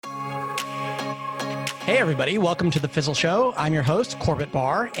Hey, everybody. Welcome to The Fizzle Show. I'm your host, Corbett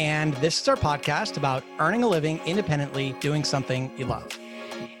Barr, and this is our podcast about earning a living independently doing something you love.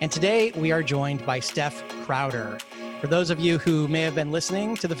 And today we are joined by Steph Crowder. For those of you who may have been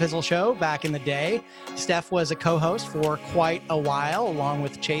listening to The Fizzle Show back in the day, Steph was a co-host for quite a while, along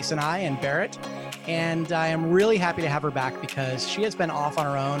with Chase and I and Barrett. And I am really happy to have her back because she has been off on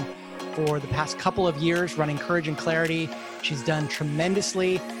her own for the past couple of years running Courage and Clarity. She's done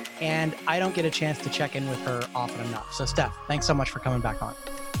tremendously, and I don't get a chance to check in with her often enough. So Steph, thanks so much for coming back on.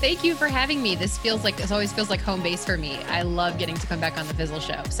 Thank you for having me. This always feels like home base for me. I love getting to come back on the Fizzle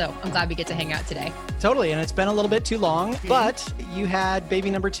Show. So I'm glad we get to hang out today. Totally. And it's been a little bit too long, but you had baby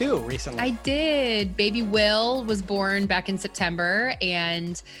number 2 recently. I did. Baby Will was born back in September,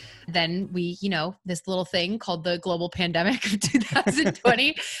 and then we, this little thing called the global pandemic of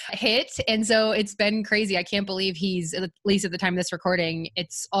 2020 hit. And so it's been crazy. I can't believe he's, at least at the time of this recording,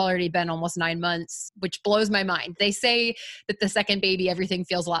 it's already been almost 9 months, which blows my mind. They say that the second baby, everything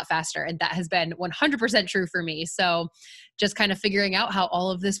feels a lot faster. And that has been 100% true for me. So just kind of figuring out how all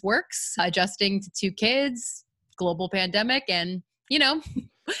of this works, adjusting to 2 kids, global pandemic, and,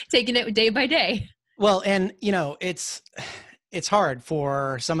 taking it day by day. Well, and, it's hard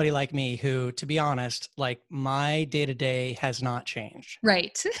for somebody like me who, to be honest, like my day-to-day has not changed.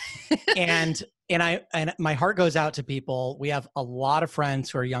 Right. and my heart goes out to people. We have a lot of friends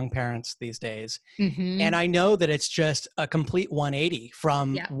who are young parents these days. Mm-hmm. And I know that it's just a complete 180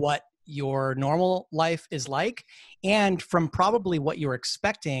 from what your normal life is like and from probably what you're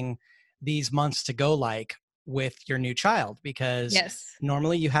expecting these months to go like with your new child, because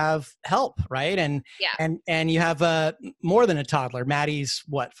normally you have help, right? And you have more than a toddler. Maddie's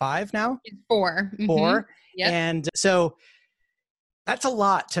what, 5 now? 4. Mm-hmm. 4. Yep. And so that's a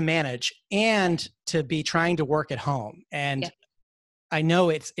lot to manage and to be trying to work at home. And I know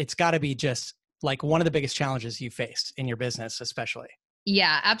it's got to be just like one of the biggest challenges you faced in your business, especially.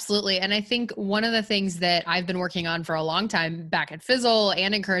 Yeah, absolutely. And I think one of the things that I've been working on for a long time back at Fizzle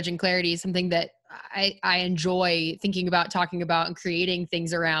and in Courage and Clarity, something that I enjoy thinking about, talking about, and creating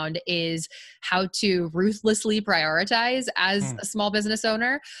things around is how to ruthlessly prioritize as a small business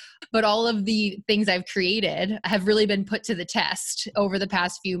owner. But all of the things I've created have really been put to the test over the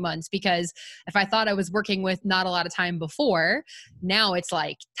past few months, because if I thought I was working with not a lot of time before, now it's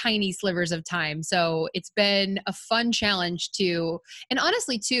like tiny slivers of time. So it's been a fun challenge and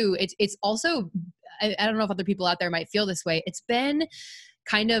honestly too, it's also, I don't know if other people out there might feel this way. It's been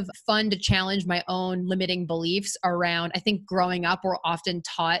kind of fun to challenge my own limiting beliefs around, I think growing up, we're often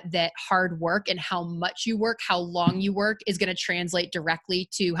taught that hard work and how much you work, how long you work is going to translate directly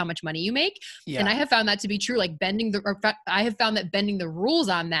to how much money you make. Yeah. And I have found that to be true, like I have found that bending the rules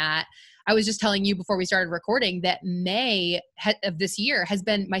on that. I was just telling you before we started recording that May of this year has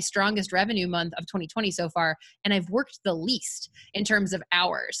been my strongest revenue month of 2020 so far. And I've worked the least in terms of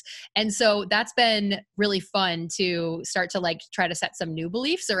hours. And so that's been really fun to start to try to set some new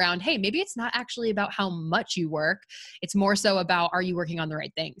beliefs around, hey, maybe it's not actually about how much you work. It's more so about, are you working on the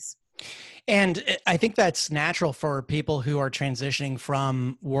right things? And I think that's natural for people who are transitioning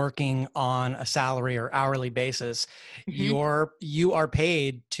from working on a salary or hourly basis. Mm-hmm. You are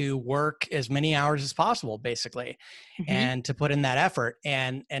paid to work as many hours as possible, basically, and to put in that effort.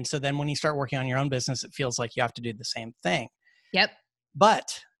 And so then when you start working on your own business, it feels like you have to do the same thing. Yep.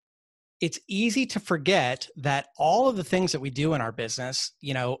 But it's easy to forget that all of the things that we do in our business,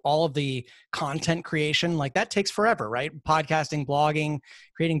 all of the content creation, like that takes forever, right? Podcasting, blogging,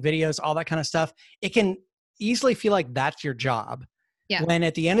 creating videos, all that kind of stuff. It can easily feel like that's your job. Yeah. When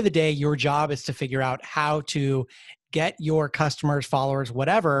at the end of the day, your job is to figure out how to get your customers, followers,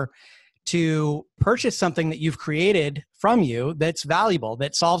 whatever, to purchase something that you've created from you that's valuable,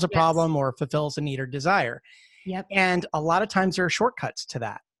 that solves a problem or fulfills a need or desire. Yep. And a lot of times there are shortcuts to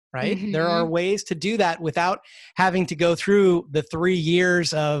that. Right? Mm-hmm. There are ways to do that without having to go through the 3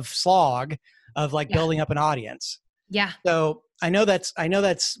 years of slog of building up an audience. Yeah. So I know that's,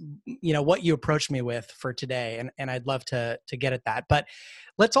 what you approached me with for today. And I'd love to get at that, but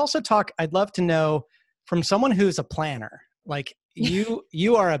let's also talk. I'd love to know from someone who's a planner, like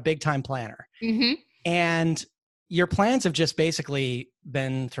you are a big time planner, and your plans have just basically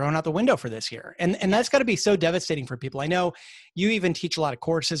been thrown out the window for this year. And that's got to be so devastating for people. I know you even teach a lot of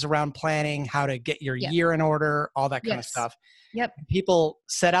courses around planning, how to get your year in order, all that kind of stuff. Yep. People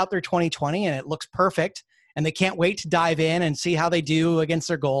set out their 2020 and it looks perfect and they can't wait to dive in and see how they do against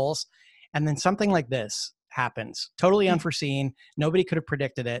their goals. And then something like this happens, totally unforeseen. Nobody could have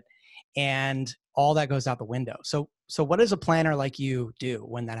predicted it. And all that goes out the window. So So what does a planner like you do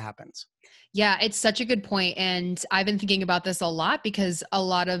when that happens? Yeah, it's such a good point. And I've been thinking about this a lot because a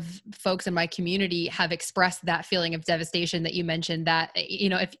lot of folks in my community have expressed that feeling of devastation that you mentioned. That,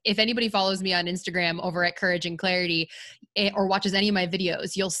 if anybody follows me on Instagram over at Courage and Clarity, or watches any of my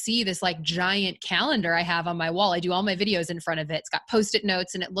videos, you'll see this like giant calendar I have on my wall. I do all my videos in front of it. It's got Post-it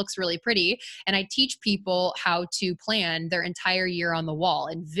notes and it looks really pretty. And I teach people how to plan their entire year on the wall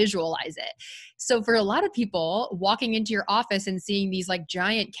and visualize it. So for a lot of people, walking into your office and seeing these like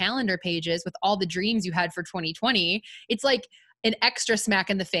giant calendar pages with all the dreams you had for 2020, it's like an extra smack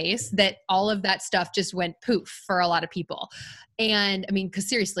in the face that all of that stuff just went poof for a lot of people. And I mean, because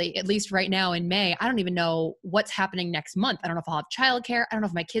seriously, at least right now in May, I don't even know what's happening next month. I don't know if I'll have childcare. I don't know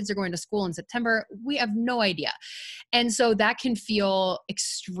if my kids are going to school in September. We have no idea. And so that can feel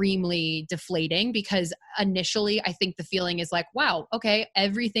extremely deflating because initially I think the feeling is like, wow, okay,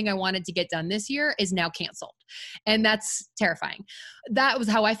 everything I wanted to get done this year is now canceled. And that's terrifying. That was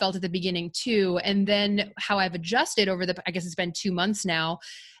how I felt at the beginning too. And then how I've adjusted over I guess it's been 2 months now,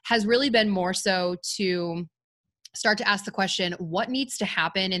 has really been more so to start to ask the question, what needs to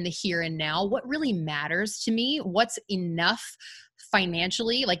happen in the here and now? What really matters to me? What's enough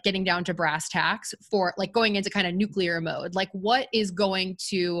financially, like getting down to brass tacks for like going into kind of nuclear mode? Like what is going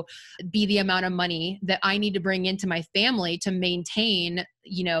to be the amount of money that I need to bring into my family to maintain,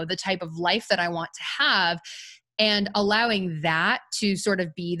 the type of life that I want to have? And allowing that to sort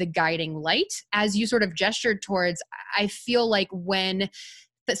of be the guiding light as you sort of gestured towards. I feel like when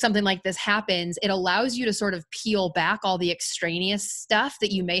something like this happens, it allows you to sort of peel back all the extraneous stuff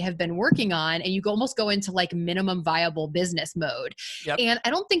that you may have been working on, and you almost go into like minimum viable business mode. Yep. And I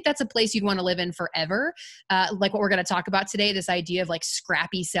don't think that's a place you'd want to live in forever. Like what we're going to talk about today, this idea of like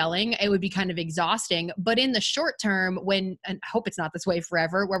scrappy selling, it would be kind of exhausting. But in the short term, and I hope it's not this way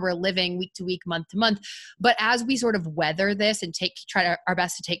forever, where we're living week to week, month to month, but as we sort of weather this and try our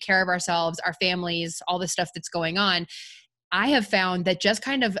best to take care of ourselves, our families, all the stuff that's going on, I have found that just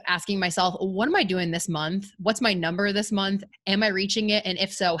kind of asking myself, what am I doing this month? What's my number this month? Am I reaching it? And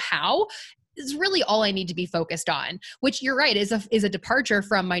if so, how? Is really all I need to be focused on, which you're right, is a departure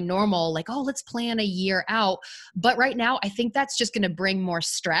from my normal, like, oh, let's plan a year out. But right now, I think that's just going to bring more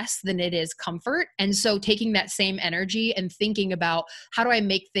stress than it is comfort. And so taking that same energy and thinking about how do I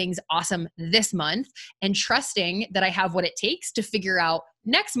make things awesome this month and trusting that I have what it takes to figure out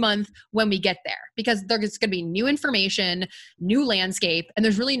next month when we get there, because there's going to be new information, new landscape, and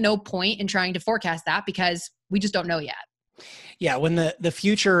there's really no point in trying to forecast that because we just don't know yet. Yeah, when the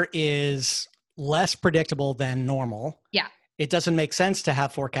future is less predictable than normal, yeah, it doesn't make sense to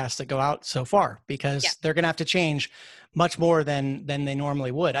have forecasts that go out so far because they're going to have to change much more than they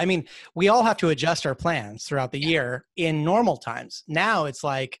normally would. I mean, we all have to adjust our plans throughout the year in normal times. Now it's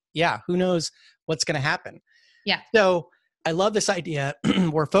like, who knows what's going to happen? Yeah. So I love this idea.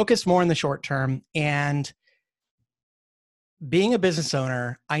 We're focused more in the short term, and being a business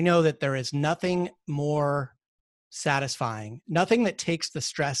owner, I know that there is nothing more satisfying, nothing that takes the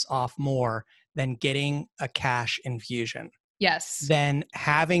stress off more than getting a cash infusion. Yes. Than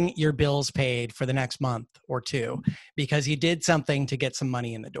having your bills paid for the next month or two because you did something to get some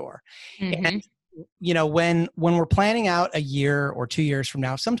money in the door. Mm-hmm. And when we're planning out a year or 2 years from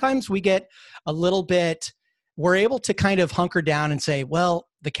now, sometimes we get a little bit, we're able to kind of hunker down and say, well,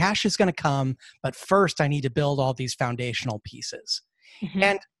 the cash is going to come, but first I need to build all these foundational pieces. Mm-hmm.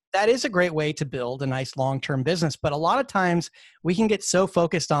 And that is a great way to build a nice long-term business. But a lot of times we can get so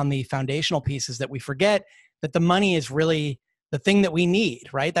focused on the foundational pieces that we forget that the money is really the thing that we need,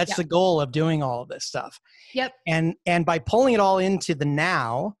 right? That's the goal of doing all of this stuff. Yep. And by pulling it all into the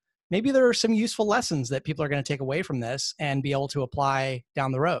now, maybe there are some useful lessons that people are going to take away from this and be able to apply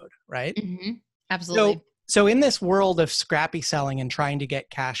down the road, right? Mm-hmm. Absolutely. So in this world of scrappy selling and trying to get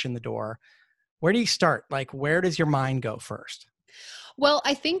cash in the door, where do you start? Like, where does your mind go first? Well,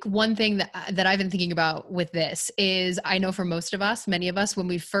 I think one thing that I've been thinking about with this is, I know for most of us, many of us, when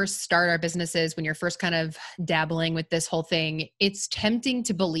we first start our businesses, when you're first kind of dabbling with this whole thing, it's tempting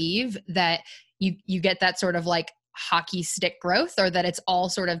to believe that you get that sort of like hockey stick growth, or that it's all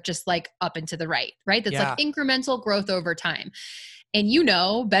sort of just like up and to the right? That's like incremental growth over time. And you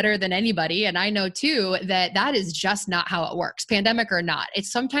know better than anybody, and I know too, that is just not how it works, pandemic or not. It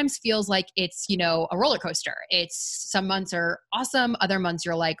sometimes feels like it's, a roller coaster. It's some months are awesome. Other months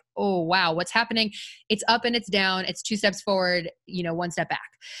you're like, oh, wow, what's happening? It's up and it's down. It's 2 steps forward, 1 step back.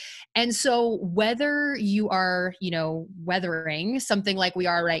 And so whether you are, weathering something like we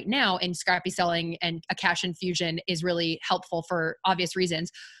are right now in scrappy selling, and a cash infusion is really helpful for obvious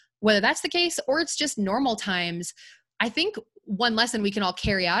reasons, whether that's the case or it's just normal times, I think one lesson we can all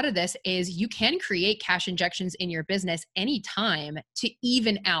carry out of this is you can create cash injections in your business anytime to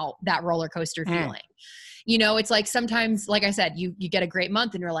even out that roller coaster feeling. It's like sometimes, like I said, you get a great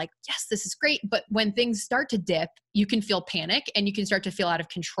month and you're like, yes, this is great. But when things start to dip, you can feel panic and you can start to feel out of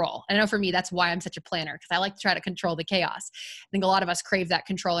control. And I know for me, that's why I'm such a planner, because I like to try to control the chaos. I think a lot of us crave that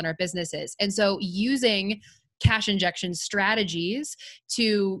control in our businesses. And so using cash injection strategies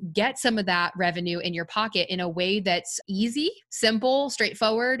to get some of that revenue in your pocket in a way that's easy, simple,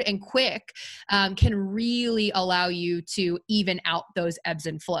 straightforward, and quick can really allow you to even out those ebbs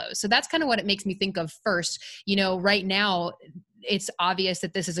and flows. So that's kind of what it makes me think of first. Right now, it's obvious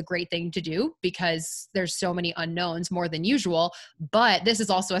that this is a great thing to do because there's so many unknowns, more than usual. But this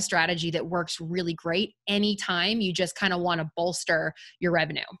is also a strategy that works really great anytime you just kind of want to bolster your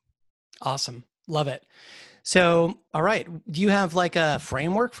revenue. Awesome. Love it. So, all right. Do you have like a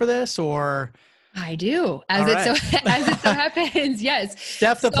framework for this, or? I do. As it so happens. Yes.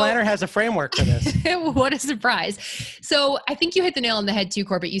 Steph, the planner, has a framework for this. What a surprise. So I think you hit the nail on the head too,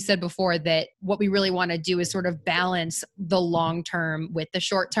 Corbett. You said before that what we really want to do is sort of balance the long term with the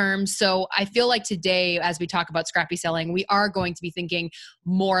short term. So I feel like today, as we talk about scrappy selling, we are going to be thinking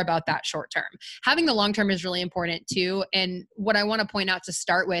more about that short term. Having the long term is really important too. And what I want to point out to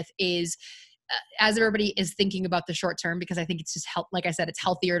start with is, as everybody is thinking about the short term, because I think it's just like I said, it's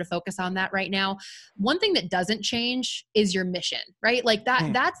healthier to focus on that right now. One thing that doesn't change is your mission, right? Like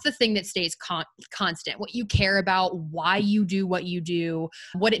that's the thing that stays constant. What you care about, why you do what you do,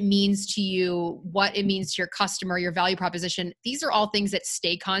 what it means to you, what it means to your customer, your value proposition. These are all things that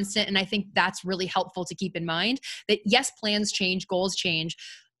stay constant. And I think that's really helpful to keep in mind that yes, plans change, goals change.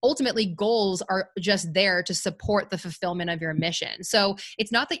 Ultimately, goals are just there to support the fulfillment of your mission. So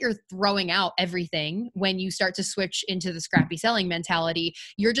it's not that you're throwing out everything when you start to switch into the scrappy selling mentality.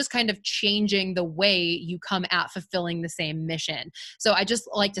 You're just kind of changing the way you come at fulfilling the same mission. So I just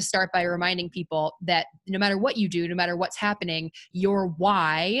like to start by reminding people that no matter what you do, no matter what's happening, your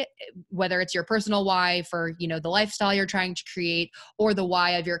why, whether it's your personal why for, the lifestyle you're trying to create, or the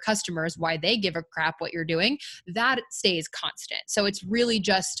why of your customers, why they give a crap what you're doing, that stays constant. So it's really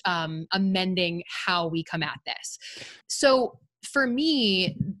just amending how we come at this. So for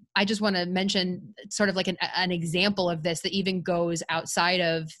me, I just want to mention sort of like an example of this that even goes outside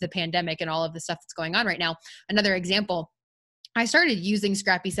of the pandemic and all of the stuff that's going on right now. Another example, I started using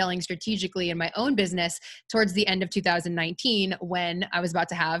scrappy selling strategically in my own business towards the end of 2019 when I was about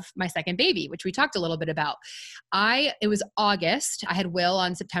to have my second baby, which we talked a little bit about. It was August. I had Will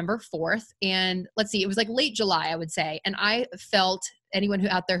on September 4th. And it was like late July, I would say. And I felt, anyone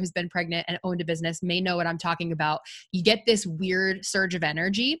out there who's been pregnant and owned a business may know what I'm talking about. You get this weird surge of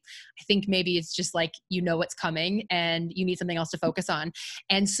energy. I think maybe it's just like, what's coming and you need something else to focus on.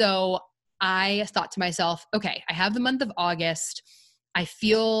 And so I thought to myself, okay, I have the month of August. I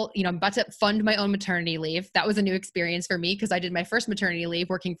feel, I'm about to fund my own maternity leave. That was a new experience for me because I did my first maternity leave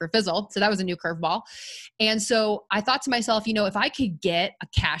working for Fizzle. So that was a new curveball. And so I thought to myself, if I could get a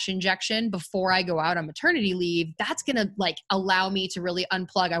cash injection before I go out on maternity leave, that's going to allow me to really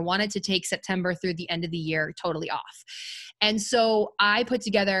unplug. I wanted to take September through the end of the year totally off. And so I put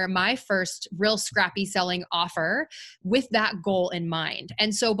together my first real scrappy selling offer with that goal in mind.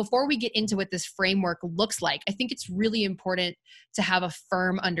 And so before we get into what this framework looks like, I think it's really important to have a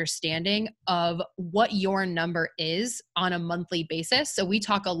firm understanding of what your number is on a monthly basis. So we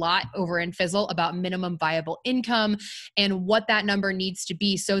talk a lot over in Fizzle about minimum viable income and what that number needs to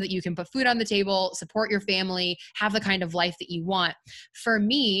be so that you can put food on the table, support your family, have the kind of life that you want. For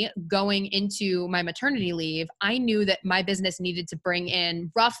me, going into my maternity leave, I knew that my business needed to bring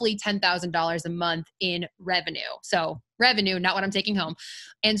in roughly $10,000 a month in revenue. So revenue, not what I'm taking home.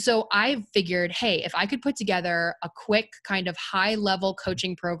 And so I figured, hey, if I could put together a quick kind of high level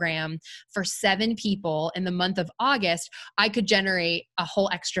coaching program for 7 people in the month of August, I could generate a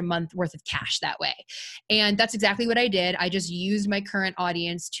whole extra month worth of cash that way. And that's exactly what I did. I just used my current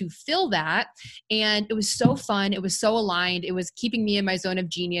audience to fill that. And it was so fun. It was so aligned. It was keeping me in my zone of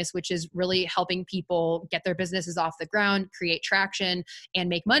genius, which is really helping people get their businesses off the ground, create traction, and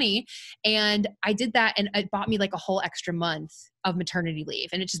make money. And I did that, and it bought me like a whole extra month of maternity leave.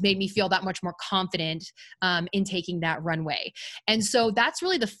 And it just made me feel that much more confident in taking that runway. And so that's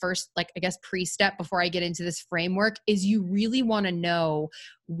really the first, pre-step before I get into this framework is you really want to know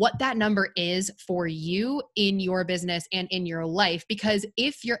what that number is for you in your business and in your life. Because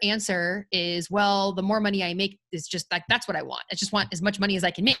if your answer is, well, the more money I make is just that's what I want. I just want as much money as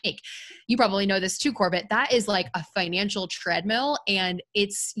I can make. You probably know this too, Corbett. That is like a financial treadmill, and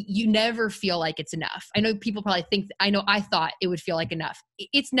you never feel like it's enough. I know people probably think, I thought it would feel like enough.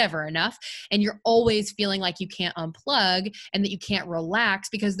 It's never enough. And you're always feeling like you can't unplug and that you can't relax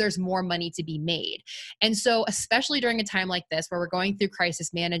because there's more money to be made. And so, especially during a time like this where we're going through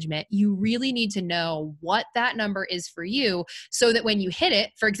crisis management, you really need to know what that number is for you so that when you hit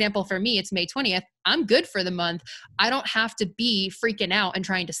it, for example, for me, it's May 20th, I'm good for the month. I don't have to be freaking out and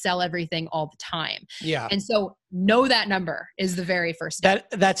trying to sell everything all the time. Yeah. And so know that number is the very first step.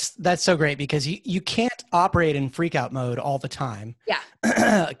 That's so great because you can't operate in freak out mode all the time.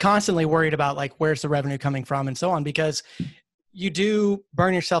 Yeah. Constantly worried about like, where's the revenue coming from and so on, because you do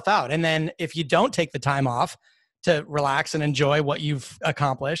burn yourself out. And then if you don't take the time off to relax and enjoy what you've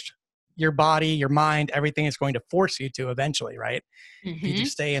accomplished, your body, your mind, everything is going to force you to eventually, right? If you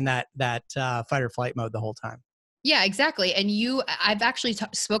just stay in that fight or flight mode the whole time. Yeah, exactly. And I've actually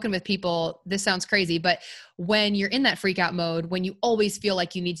spoken with people, this sounds crazy, but when you're in that freak out mode, when you always feel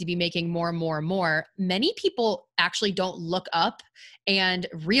like you need to be making more and more and more, many people actually don't look up and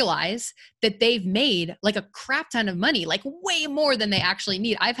realize that they've made like a crap ton of money, like way more than they actually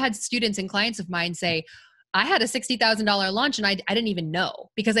need. I've had students and clients of mine say, I had a $60,000 launch and I didn't even know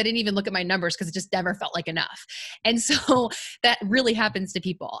because I didn't even look at my numbers because it just never felt like enough. And so that really happens to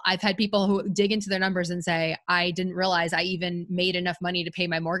people. I've had people who dig into their numbers and say, I didn't realize I even made enough money to pay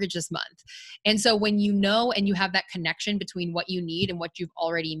my mortgage this month. And so when you know and you have that connection between what you need and what you've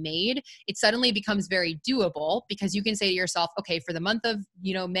already made, it suddenly becomes very doable because you can say to yourself, okay, for the month of,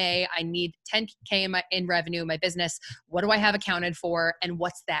 May, I need 10K in revenue in my business. What do I have accounted for? And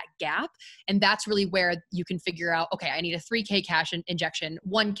what's that gap? And that's really where you can figure out, okay, I need a 3K cash injection,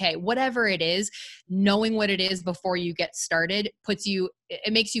 1K, whatever it is. Knowing what it is before you get started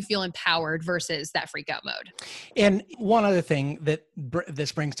it makes you feel empowered versus that freak out mode. And one other thing that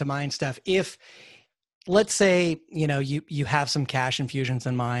this brings to mind, Steph, if let's say, you have some cash infusions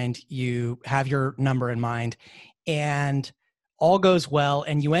in mind, you have your number in mind, and all goes well,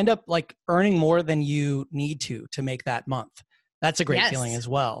 and you end up like earning more than you need to make that month. That's a great feeling as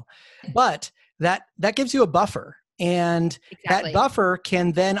well. But that gives you a buffer. And that buffer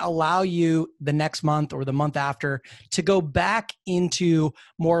can then allow you the next month or the month after to go back into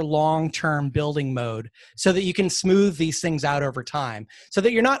more long-term building mode so that you can smooth these things out over time so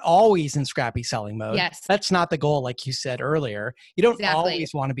that you're not always in scrappy selling mode. Yes. That's not the goal, like you said earlier. You don't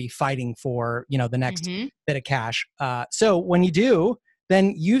always want to be fighting for, the next bit of cash. So when you do,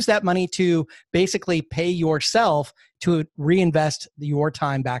 then use that money to basically pay yourself to reinvest your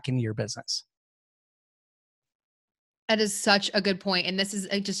time back into your business. That is such a good point. And this is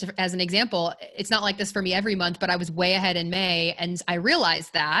just as an example, it's not like this for me every month, but I was way ahead in May and I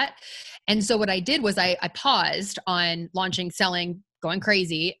realized that. And so what I did was I paused on launching, selling, going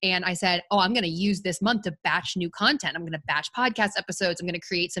crazy. And I said, I'm going to use this month to batch new content. I'm going to batch podcast episodes. I'm going to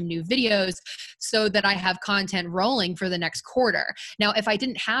create some new videos so that I have content rolling for the next quarter. Now, if I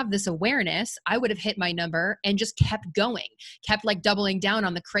didn't have this awareness, I would have hit my number and just kept going, kept like doubling down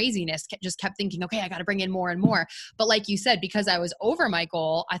on the craziness, just kept thinking, okay, I got to bring in more and more. But like you said, because I was over my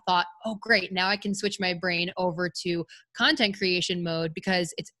goal, I thought, oh, great. Now I can switch my brain over to content creation mode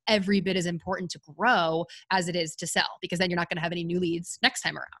because it's every bit as important to grow as it is to sell, because then you're not going to have any new leads next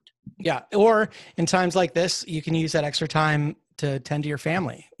time around. Yeah. Or in times like this, you can use that extra time to tend to your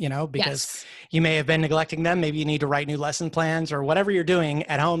family, because you may have been neglecting them. Maybe you need to write new lesson plans or whatever you're doing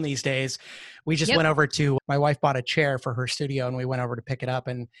at home these days. We just went over my wife bought a chair for her studio and we went over to pick it up.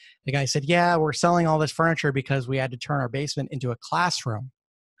 And the guy said, yeah, we're selling all this furniture because we had to turn our basement into a classroom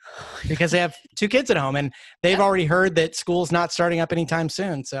because they have 2 kids at home and they've already heard that school's not starting up anytime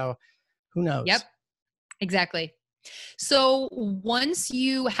soon. So who knows? Yep, exactly. So once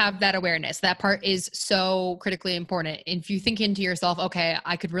you have that awareness, that part is so critically important. If you think into yourself, okay,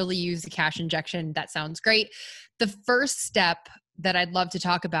 I could really use the cash injection, that sounds great. The first step that I'd love to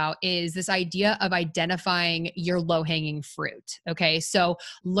talk about is this idea of identifying your low-hanging fruit. Okay. So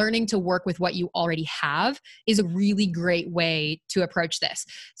learning to work with what you already have is a really great way to approach this.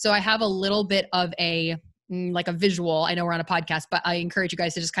 So I have a little bit of a visual. I know we're on a podcast, but I encourage you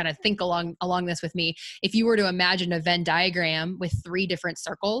guys to just kind of think along this with me. If you were to imagine a Venn diagram with 3 different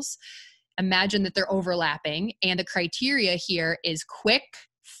circles, imagine that they're overlapping. And the criteria here is quick,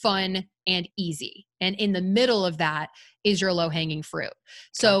 fun, and easy. And in the middle of that is your low-hanging fruit.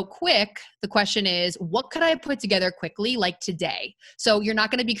 So quick, the question is, what could I put together quickly, like today? So you're not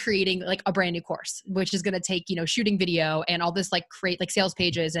going to be creating like a brand new course, which is going to take, shooting video and all this, like create like sales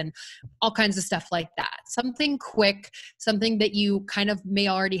pages and all kinds of stuff like that. Something quick, something that you kind of may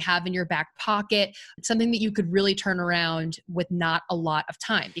already have in your back pocket, something that you could really turn around with not a lot of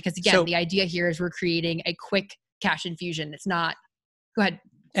time. Because again, the idea here is we're creating a quick cash infusion. It's not, go ahead.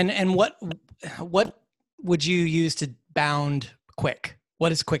 And what would you use to bound quick?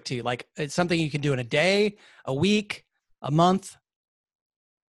 What is quick to you? Like it's something you can do in a day, a week, a month?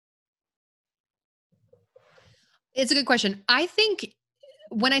 It's a good question. I think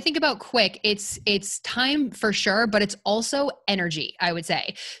when I think about quick, it's time for sure, but it's also energy, I would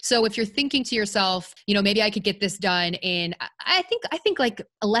say. So if you're thinking to yourself, maybe I could get this done in I think like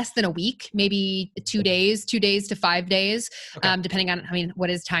less than a week, maybe 2 days to 5 days, Okay. depending on, what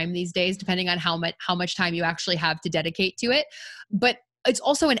is time these days, depending on how much time you actually have to dedicate to it. But it's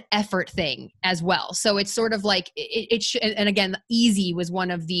also an effort thing as well. So it's sort of like it should, and again, easy was one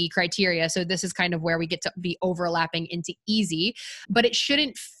of the criteria. So this is kind of where we get to be overlapping into easy, but it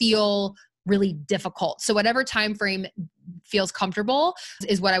shouldn't feel really difficult. So whatever time frame feels comfortable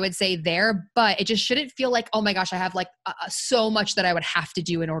is what I would say there, but it just shouldn't feel like, oh my gosh, I have like so much that I would have to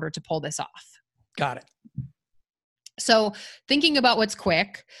do in order to pull this off. Got it. So thinking about what's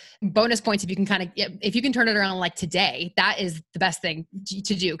quick, bonus points, if you can turn it around like today, that is the best thing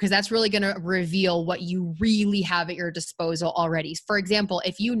to do, because that's really going to reveal what you really have at your disposal already. For example,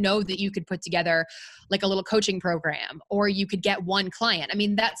 if you know that you could put together like a little coaching program, or you could get one client,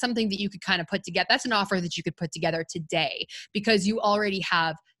 that's something that you could kind of put together. That's an offer that you could put together today because you already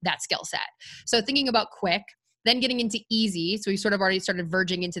have that skill set. So thinking about quick, then getting into easy. So we sort of already started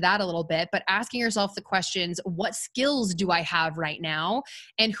verging into that a little bit, but asking yourself the questions, what skills do I have right now?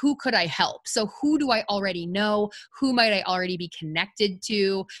 And who could I help? So who do I already know? Who might I already be connected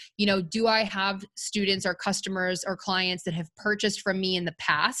to? Do I have students or customers or clients that have purchased from me in the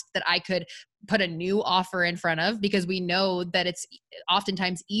past that I could put a new offer in front of? Because we know that it's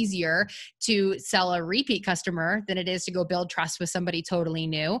oftentimes easier to sell a repeat customer than it is to go build trust with somebody totally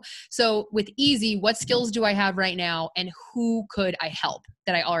new. So with easy, what skills do I have right now, and who could I help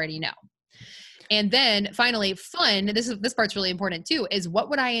that I already know? And then finally, fun, this part's really important too, is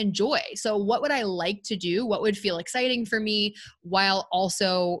what would I enjoy? So what would I like to do? What would feel exciting for me while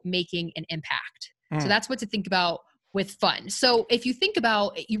also making an impact? So that's what to think about with fun. So if you think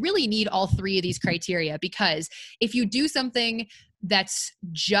about, you really need all three of these criteria, because if you do something that's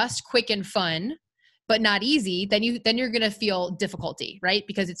just quick and fun, but not easy, then you're going to feel difficulty, right?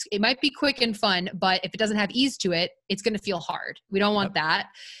 Because it might be quick and fun, but if it doesn't have ease to it, it's going to feel hard. We don't want that.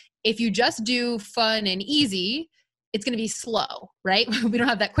 If you just do fun and easy, it's going to be slow, right? We don't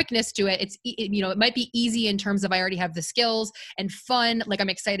have that quickness to it. It might be easy in terms of I already have the skills, and fun, like I'm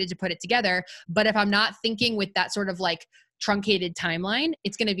excited to put it together. But if I'm not thinking with that sort of like truncated timeline,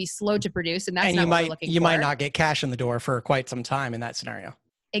 it's going to be slow to produce. And that's not what we're looking for. You might not get cash in the door for quite some time in that scenario.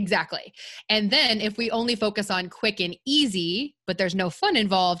 Exactly. And then if we only focus on quick and easy, but there's no fun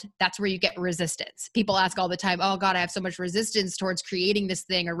involved, that's where you get resistance. People ask all the time, oh God, I have so much resistance towards creating this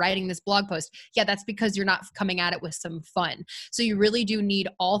thing or writing this blog post. Yeah, that's because you're not coming at it with some fun. So you really do need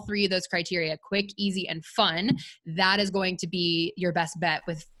all three of those criteria, quick, easy, and fun. That is going to be your best bet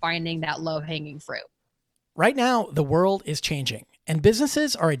with finding that low-hanging fruit. Right now, the world is changing and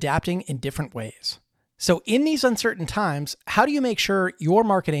businesses are adapting in different ways. So in these uncertain times, how do you make sure your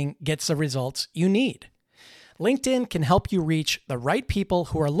marketing gets the results you need? LinkedIn can help you reach the right people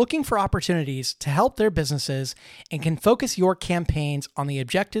who are looking for opportunities to help their businesses, and can focus your campaigns on the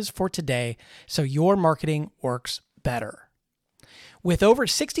objectives for today so your marketing works better. With over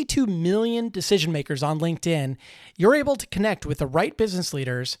 62 million decision makers on LinkedIn, you're able to connect with the right business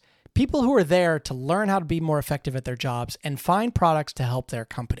leaders, people who are there to learn how to be more effective at their jobs and find products to help their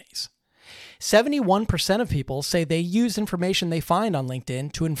companies. 71% of people say they use information they find on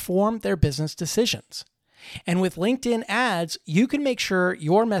LinkedIn to inform their business decisions. And with LinkedIn ads, you can make sure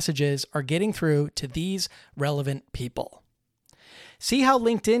your messages are getting through to these relevant people. See how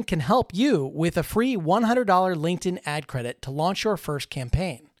LinkedIn can help you with a free $100 LinkedIn ad credit to launch your first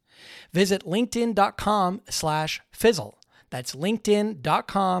campaign. Visit linkedin.com/fizzle. That's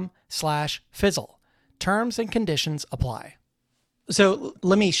linkedin.com/fizzle. Terms and conditions apply. So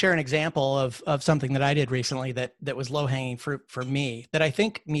let me share an example of something that I did recently that was low-hanging fruit for me that I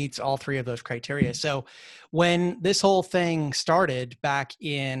think meets all three of those criteria. So when this whole thing started back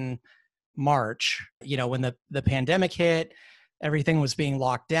in March, when the pandemic hit, everything was being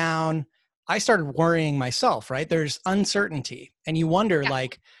locked down, I started worrying myself, right? There's uncertainty. And you wonder,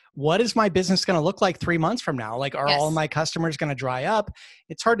 what is my business going to look like 3 months from now? Are all my customers going to dry up?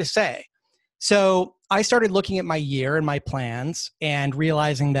 It's hard to say. So I started looking at my year and my plans and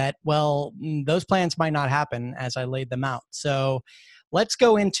realizing that, those plans might not happen as I laid them out. So let's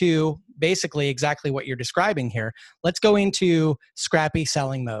go into basically exactly what you're describing here. Let's go into Scrappy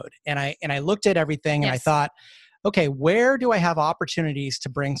selling mode. And I looked at everything and I thought, okay, where do I have opportunities to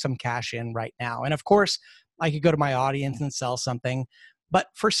bring some cash in right now? And of course, I could go to my audience and sell something. But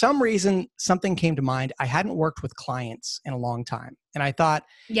for some reason, something came to mind. I hadn't worked with clients in a long time. And I thought,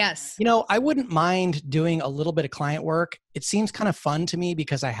 Yes. I wouldn't mind doing a little bit of client work. It seems kind of fun to me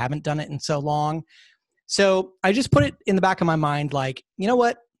because I haven't done it in so long. So I just put it in the back of my mind, like, you know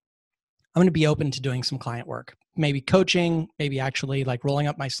what? I'm going to be open to doing some client work, maybe coaching, maybe actually like rolling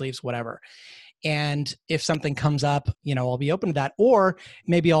up my sleeves, whatever. And if something comes up, I'll be open to that. Or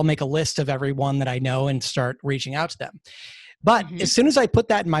maybe I'll make a list of everyone that I know and start reaching out to them. But as soon as I put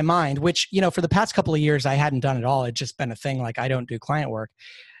that in my mind, which, for the past couple of years, I hadn't done at all. It's just been a thing. Like, I don't do client work.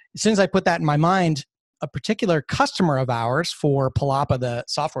 As soon as I put that in my mind, a particular customer of ours for Palapa, the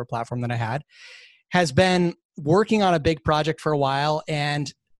software platform that I had, has been working on a big project for a while.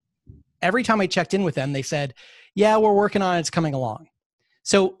 And every time I checked in with them, they said, yeah, we're working on it. It's coming along.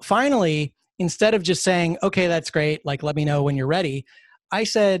 So finally, instead of just saying, okay, that's great, like, let me know when you're ready, I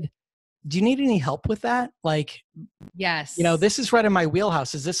said, do you need any help with that? Like, yes, this is right in my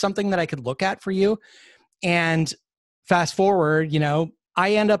wheelhouse. Is this something that I could look at for you? And fast forward,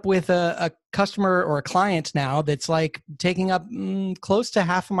 I end up with a customer or a client now that's like taking up close to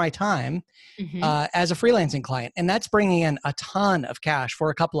half of my time as a freelancing client. And that's bringing in a ton of cash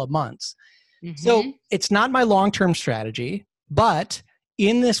for a couple of months. So it's not my long-term strategy, but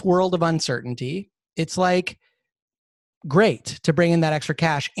in this world of uncertainty, it's like great to bring in that extra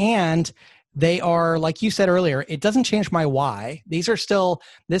cash. And they are, like you said earlier, it doesn't change my why. This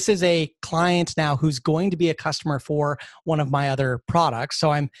is a client now who's going to be a customer for one of my other products.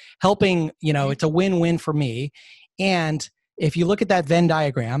 So I'm helping, it's a win-win for me. And if you look at that Venn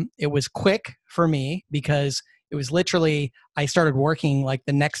diagram, it was quick for me because it was literally, I started working like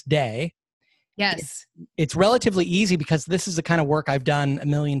the next day. Yes. It's relatively easy because this is the kind of work I've done a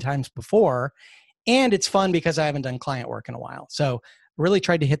million times before. And it's fun because I haven't done client work in a while. So really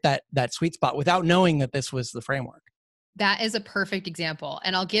tried to hit that sweet spot without knowing that this was the framework. That is a perfect example.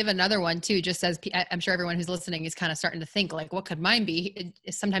 And I'll give another one too, just as I'm sure everyone who's listening is kind of starting to think like, what could mine be?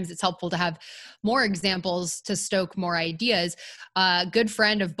 Sometimes it's helpful to have more examples to stoke more ideas. A good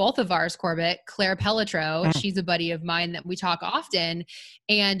friend of both of ours, Corbett, Claire Pelletreau, she's a buddy of mine that we talk often.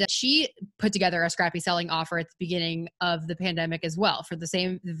 And she put together a Scrappy selling offer at the beginning of the pandemic as well for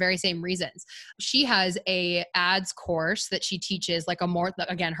the very same reasons. She has a ads course that she teaches, like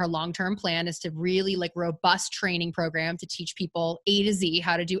again, her long-term plan is to really like robust training program to teach people A to Z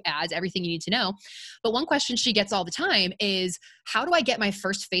how to do ads, everything you need to know. But one question she gets all the time is, how do I get my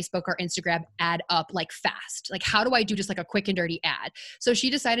first Facebook or Instagram ad up like fast? Like, how do I do just like a quick and dirty ad? So she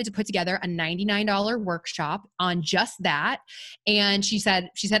decided to put together a $99 workshop on just that. And she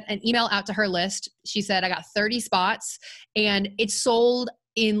sent an email out to her list. She said, I got 30 spots and it sold out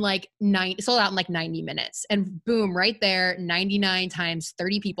in like 90 minutes, and boom, right there, 99 times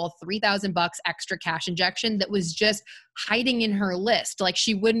 30 people, $3,000 extra cash injection that was just hiding in her list. Like,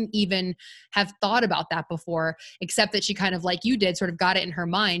 she wouldn't even have thought about that before, except that she kind of, like you did, sort of got it in her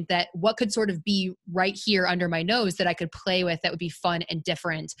mind that what could sort of be right here under my nose that I could play with that would be fun and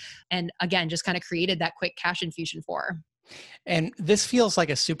different. And again, just kind of created that quick cash infusion for her. And this feels like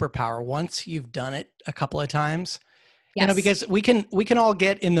a superpower once you've done it a couple of times. Yes. Because we can all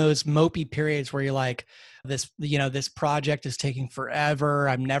get in those mopey periods where you're like, this project is taking forever.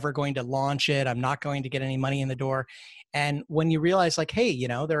 I'm never going to launch it. I'm not going to get any money in the door. And when you realize like, hey,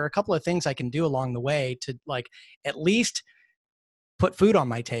 there are a couple of things I can do along the way to like at least put food on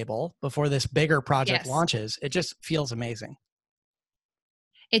my table before this bigger project launches, it just feels amazing.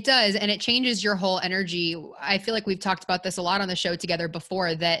 It does. And it changes your whole energy. I feel like we've talked about this a lot on the show together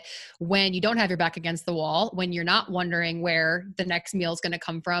before, that when you don't have your back against the wall, when you're not wondering where the next meal is going to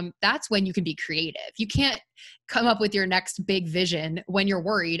come from, that's when you can be creative. You can't come up with your next big vision when you're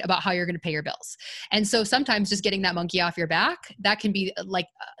worried about how you're going to pay your bills. And so sometimes just getting that monkey off your back, that can be like,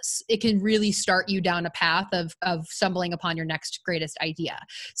 it can really start you down a path of stumbling upon your next greatest idea.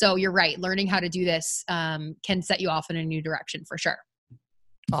 So you're right. Learning how to do this can set you off in a new direction for sure.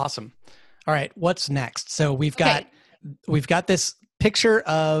 Awesome. All right. What's next? So we've got this picture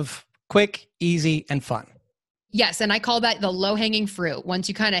of quick, easy, and fun. Yes. And I call that the low-hanging fruit. Once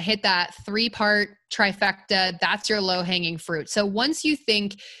you kind of hit that 3-part trifecta, that's your low-hanging fruit. So once you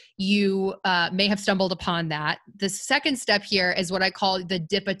think you may have stumbled upon that, the second step here is what I call the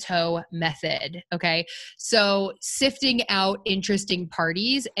dip-a-toe method. Okay. So sifting out interesting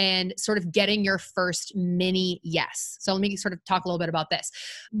parties and sort of getting your first mini yes. So let me sort of talk a little bit about this.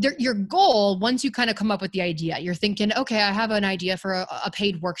 Your goal, once you kind of come up with the idea, you're thinking, okay, I have an idea for a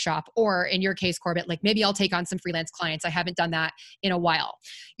paid workshop, or in your case, Corbett, like maybe I'll take on some freelance clients. I haven't done that in a while.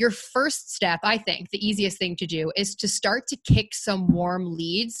 Your first step, I think, think the easiest thing to do is to start to kick some warm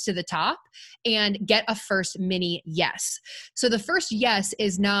leads to the top and get a first mini yes. So the first yes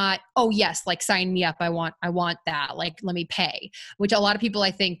is not, oh yes, like sign me up. I want that. Like, let me pay, which a lot of people,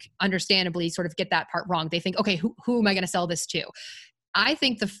 I think, understandably sort of get that part wrong. They think, okay, who am I going to sell this to? I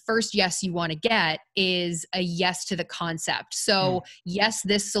think the first yes you want to get is a yes to the concept. So yes,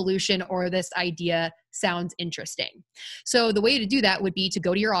 this solution or this idea sounds interesting. So the way to do that would be to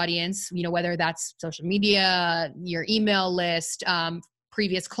go to your audience, whether that's social media, your email list,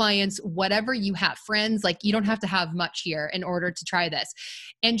 previous clients, whatever you have, friends, like you don't have to have much here in order to try this.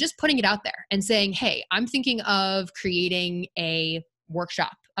 And just putting it out there and saying, hey, I'm thinking of creating a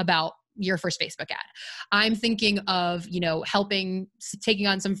workshop about your first Facebook ad. I'm thinking of, taking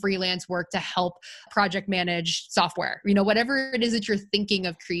on some freelance work to help project manage software, whatever it is that you're thinking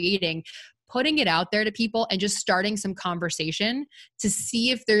of creating, putting it out there to people and just starting some conversation to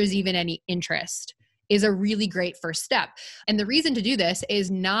see if there's even any interest is a really great first step. And the reason to do this is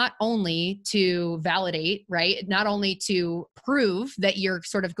not only to validate, right? Not only to prove that you're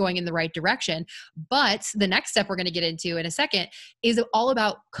sort of going in the right direction, but the next step we're going to get into in a second is all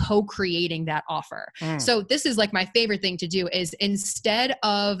about co-creating that offer. So this is like my favorite thing to do is instead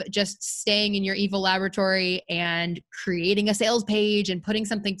of just staying in your evil laboratory and creating a sales page and putting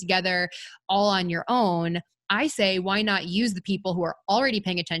something together all on your own, I say, why not use the people who are already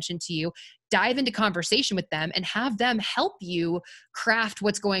paying attention to you, dive into conversation with them and have them help you craft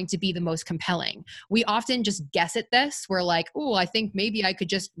what's going to be the most compelling. We often just guess at this. We're like, oh, I think maybe I could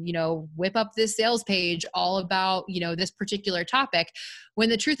just, whip up this sales page all about, this particular topic. When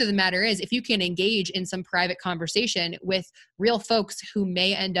the truth of the matter is, if you can engage in some private conversation with real folks who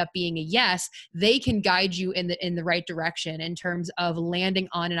may end up being a yes, they can guide you in the right direction in terms of landing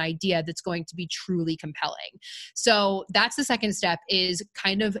on an idea that's going to be truly compelling. So that's the second step, is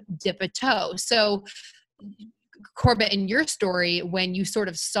kind of dip a toe. So Corbett, in your story, when you sort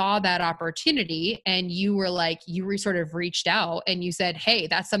of saw that opportunity and you were sort of reached out and you said, hey,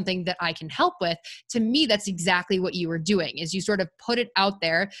 that's something that I can help with. To me, that's exactly what you were doing, is you sort of put it out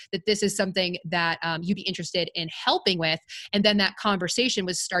there that this is something that you'd be interested in helping with. And then that conversation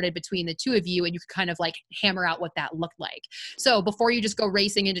was started between the two of you and you could kind of like hammer out what that looked like. So before you just go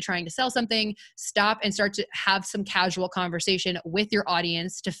racing into trying to sell something, stop and start to have some casual conversation with your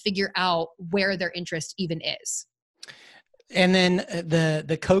audience to figure out where their interest even is. And then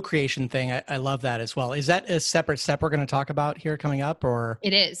the co-creation thing, I love that as well. Is that a separate step we're going to talk about here coming up, or?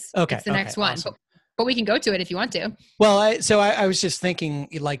 It is. Okay. It's the next one. Awesome. But we can go to it if you want to. Well, I was just thinking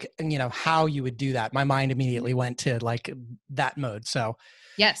how you would do that. My mind immediately went to like that mode. So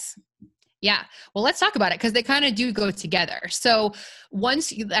yes. Yeah. Well, let's talk about it because they kind of do go together. So I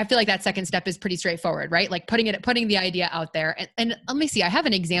feel like that second step is pretty straightforward, right? Like putting the idea out there. And let me see, I have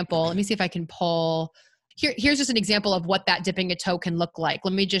an example. Let me see if I can pull. Here's just an example of what that dipping a toe can look like.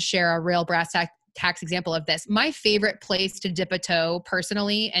 Let me just share a real brass tacks example of this. My favorite place to dip a toe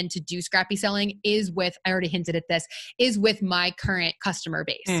personally and to do scrappy selling is with, I already hinted at this, is with my current customer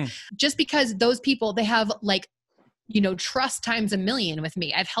base. Just because those people, they have trust times a million with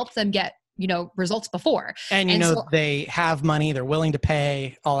me. I've helped them get, results before. And so, they have money, they're willing to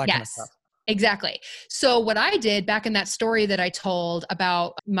pay, all that kind of stuff. Exactly. So what I did back in that story that I told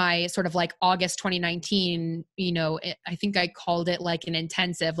about my sort of like August 2019, I think I called it like an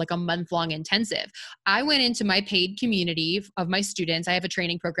intensive, like a month-long intensive. I went into my paid community of my students. I have a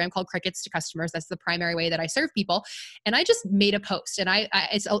training program called Crickets to Customers. That's the primary way that I serve people. And I just made a post, and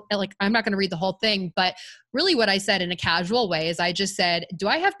it's like, I'm not going to read the whole thing, but really what I said in a casual way is I just said, do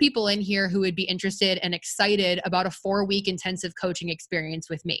I have people in here who would be interested and excited about a 4-week intensive coaching experience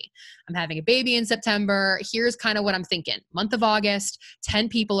with me? I'm having a baby in September. Here's kind of what I'm thinking. Month of August, 10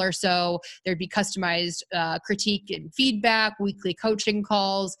 people or so. There'd be customized critique and feedback, weekly coaching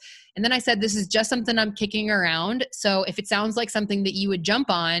calls. And then I said, this is just something I'm kicking around. So if it sounds like something that you would jump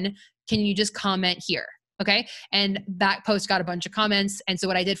on, can you just comment here? Okay. And that post got a bunch of comments. And so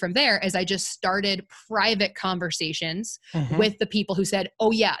what I did from there is I just started private conversations with the people who said, oh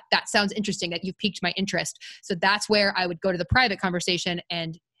yeah, that sounds interesting, that you've piqued my interest. So that's where I would go to the private conversation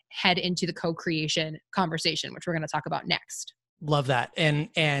and head into the co-creation conversation, which we're going to talk about next. Love that.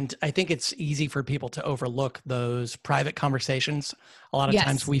 And I think it's easy for people to overlook those private conversations. A lot of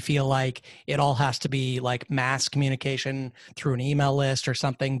times we feel like it all has to be like mass communication through an email list or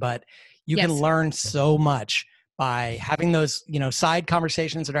something, but you can learn so much by having those, side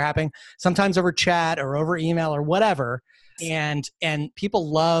conversations that are happening sometimes over chat or over email or whatever. And people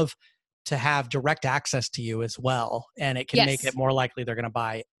love to have direct access to you as well. And it can make it more likely they're going to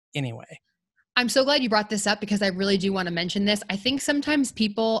buy anyway. I'm so glad you brought this up because I really do want to mention this. I think sometimes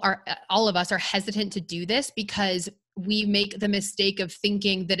all of us are hesitant to do this because we make the mistake of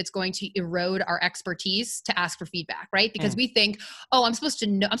thinking that it's going to erode our expertise to ask for feedback, right? Because we think, oh, I'm supposed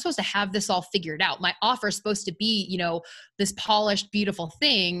to have this all figured out. My offer is supposed to be, this polished, beautiful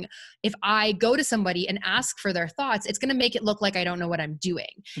thing. If I go to somebody and ask for their thoughts, it's going to make it look like I don't know what I'm doing.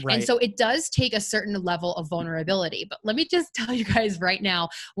 Right. And so it does take a certain level of vulnerability. But let me just tell you guys right now,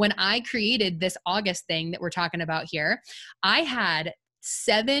 when I created this August thing that we're talking about here, I had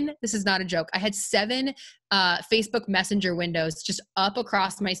this is not a joke. I had 7 Facebook Messenger windows just up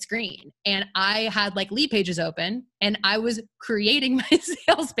across my screen. And I had like lead pages open and I was creating my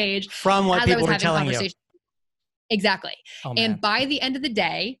sales page from what people were telling you. Exactly. Oh, and by the end of the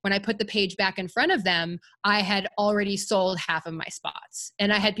day, when I put the page back in front of them, I had already sold half of my spots.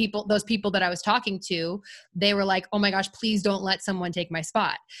 And I had those people that I was talking to, they were like, oh my gosh, please don't let someone take my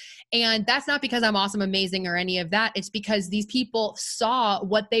spot. And that's not because I'm awesome, amazing, or any of that. It's because these people saw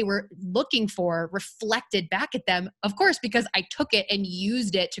what they were looking for reflected back at them. Of course, because I took it and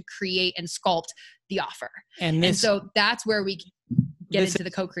used it to create and sculpt the offer. And so that's where we get into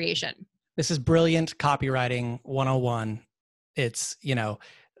the co-creation. This is brilliant copywriting 101. It's,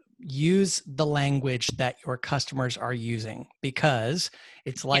 use the language that your customers are using because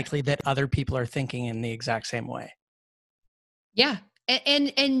it's likely that other people are thinking in the exact same way. Yeah.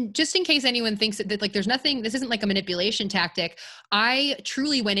 And just in case anyone thinks that like, this isn't like a manipulation tactic. I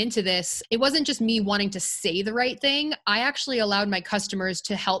truly went into this. It wasn't just me wanting to say the right thing. I actually allowed my customers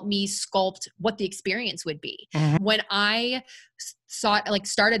to help me sculpt what the experience would be. Mm-hmm. When I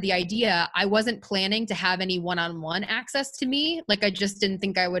started the idea, I wasn't planning to have any one-on-one access to me. Like, I just didn't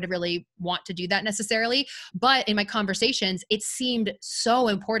think I would really want to do that necessarily. But in my conversations, it seemed so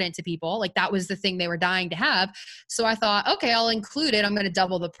important to people. Like, that was the thing they were dying to have. So I thought, okay, I'll include it. I'm going to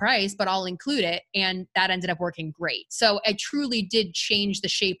double the price, but I'll include it. And that ended up working great. So I truly did change the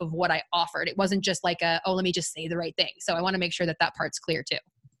shape of what I offered. It wasn't just like let me just say the right thing. So I want to make sure that part's clear too.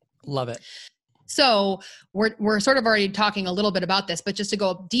 Love it. So we're sort of already talking a little bit about this, but just to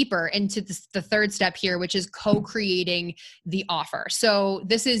go deeper into the third step here, which is co-creating the offer. So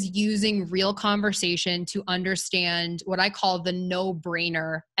this is using real conversation to understand what I call the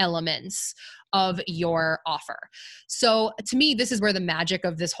no-brainer elements of your offer. So to me, this is where the magic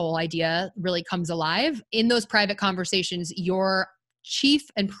of this whole idea really comes alive. In those private conversations, your chief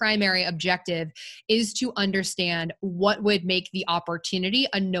and primary objective is to understand what would make the opportunity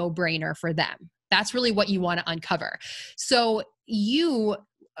a no-brainer for them. That's really what you want to uncover. So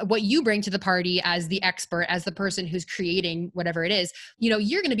what you bring to the party as the expert, as the person who's creating whatever it is,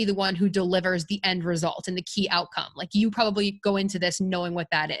 you're going to be the one who delivers the end result and the key outcome. Like, you probably go into this knowing what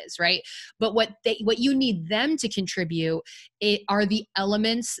that is, right? But what you need them to contribute are the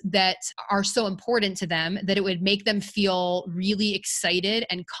elements that are so important to them that it would make them feel really excited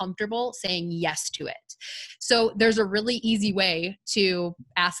and comfortable saying yes to it. So there's a really easy way to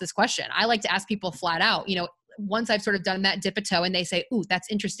ask this question. I like to ask people flat out, once I've sort of done that dip a toe and they say, ooh,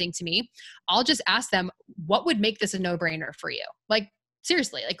 that's interesting to me, I'll just ask them, what would make this a no-brainer for you? Like,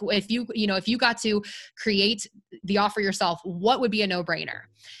 seriously, like if you got to create the offer yourself, what would be a no-brainer?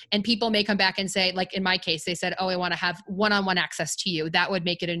 And people may come back and say, like in my case, they said, oh, I want to have one-on-one access to you. That would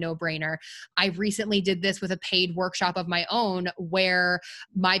make it a no-brainer. I recently did this with a paid workshop of my own where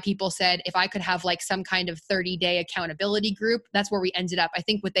my people said, if I could have like some kind of 30-day accountability group, that's where we ended up. I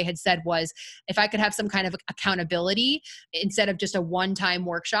think what they had said was, if I could have some kind of accountability instead of just a one-time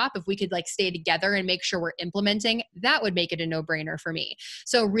workshop, if we could like stay together and make sure we're implementing, that would make it a no-brainer for me.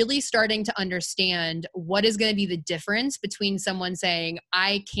 So really starting to understand what is going to be the difference between someone saying,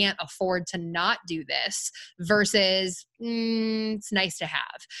 I can't afford to not do this versus it's nice to have.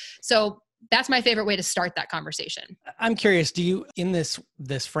 So that's my favorite way to start that conversation. I'm curious, do you, in this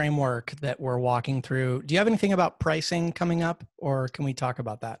framework that we're walking through, do you have anything about pricing coming up, or can we talk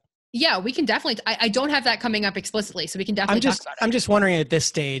about that? Yeah, we can definitely. I don't have that coming up explicitly, so we can definitely talk about it. I'm just wondering at this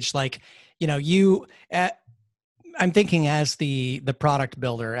stage, like, I'm thinking as the product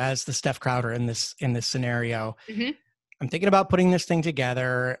builder, as the Steph Crowder in this scenario, mm-hmm. I'm thinking about putting this thing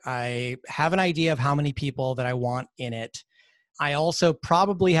together. I have an idea of how many people that I want in it. I also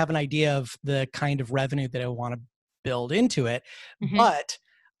probably have an idea of the kind of revenue that I want to build into it, mm-hmm. but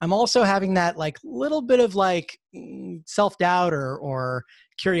I'm also having that like little bit of like self-doubt or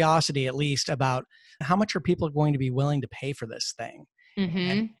curiosity, at least, about how much are people going to be willing to pay for this thing,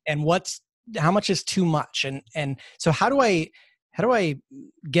 mm-hmm. and how much is too much, and so how do I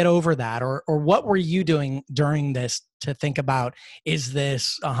get over that, or what were you doing during this to think about, is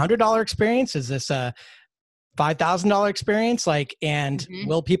this $100 experience? Is this a $5,000 experience? Like, and mm-hmm.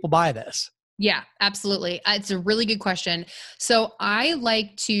 will people buy this? Yeah, absolutely. It's a really good question. So I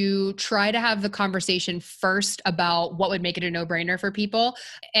like to try to have the conversation first about what would make it a no-brainer for people.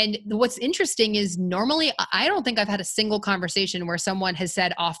 And what's interesting is normally I don't think I've had a single conversation where someone has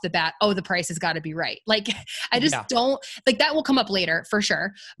said off the bat, "Oh, the price has got to be right." Like I just Yeah. don't like that will come up later for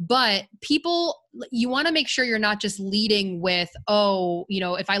sure. But people, you want to make sure you're not just leading with, "Oh,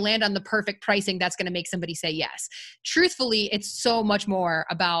 if I land on the perfect pricing, that's going to make somebody say yes." Truthfully, it's so much more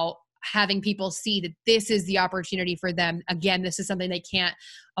about having people see that this is the opportunity for them. Again, this is something they can't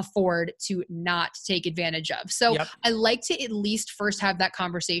afford to not take advantage of. So Yep. I like to at least first have that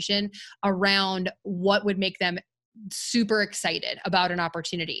conversation around what would make them super excited about an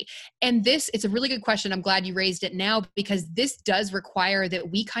opportunity. And it's a really good question. I'm glad you raised it now because this does require that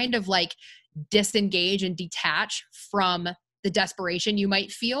we kind of like disengage and detach from the desperation you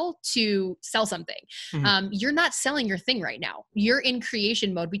might feel to sell something. Mhm. You're not selling your thing right now. You're in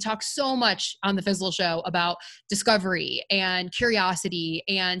creation mode. We talk so much on the Fizzle Show about discovery and curiosity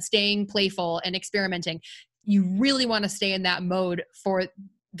and staying playful and experimenting. You really want to stay in that mode for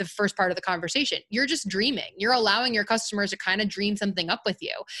the first part of the conversation. You're just dreaming. You're allowing your customers to kind of dream something up with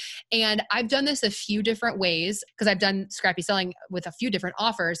you. And I've done this a few different ways because I've done Scrappy selling with a few different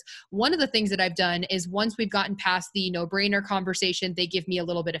offers. One of the things that I've done is once we've gotten past the no-brainer conversation, they give me a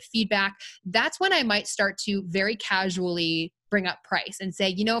little bit of feedback. That's when I might start to very casually bring up price and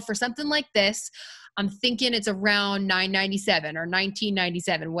say, for something like this, I'm thinking it's around $9.97 or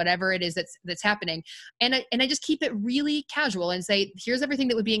 $19.97, whatever it is that's happening. And I just keep it really casual and say, here's everything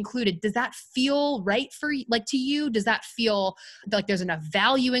that would be included. Does that feel right for like to you? Does that feel like there's enough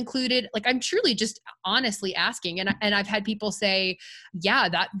value included? Like I'm truly just honestly asking. And I've had people say, yeah,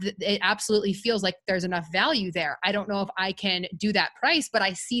 it absolutely feels like there's enough value there. I don't know if I can do that price, but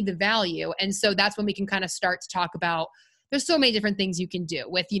I see the value. And so that's when we can kind of start to talk about there's so many different things you can do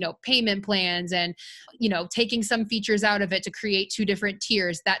with, payment plans and, taking some features out of it to create two different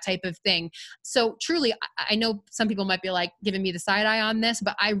tiers, that type of thing. So truly, I know some people might be like giving me the side eye on this,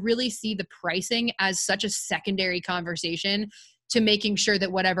 but I really see the pricing as such a secondary conversation to making sure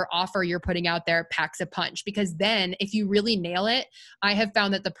that whatever offer you're putting out there packs a punch. Because then if you really nail it, I have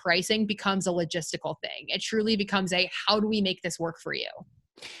found that the pricing becomes a logistical thing. It truly becomes how do we make this work for you?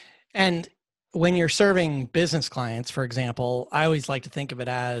 And when you're serving business clients, for example, I always like to think of it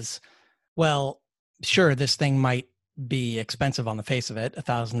as, well, sure, this thing might be expensive on the face of it,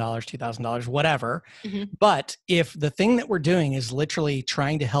 $1,000, $2,000, whatever. Mm-hmm. But if the thing that we're doing is literally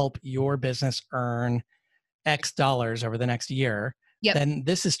trying to help your business earn X dollars over the next year, Yep. then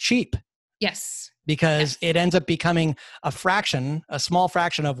this is cheap. Yes. Because it ends up becoming a small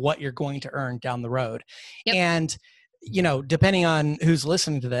fraction of what you're going to earn down the road. Yep. And, depending on who's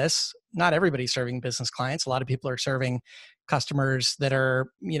listening to this, not everybody's serving business clients. A lot of people are serving customers that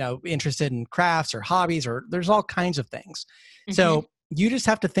are, interested in crafts or hobbies, or there's all kinds of things. Mm-hmm. So you just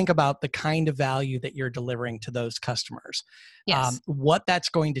have to think about the kind of value that you're delivering to those customers. Yes. What that's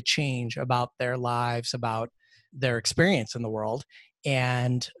going to change about their lives, about their experience in the world,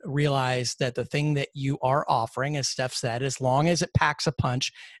 and realize that the thing that you are offering, as Steph said, as long as it packs a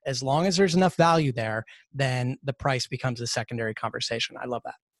punch, as long as there's enough value there, then the price becomes a secondary conversation. I love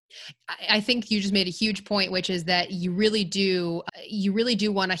that. I think you just made a huge point, which is that you really do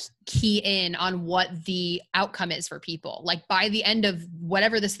want to key in on what the outcome is for people. Like by the end of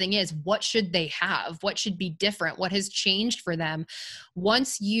whatever this thing is, what should they have? What should be different? What has changed for them?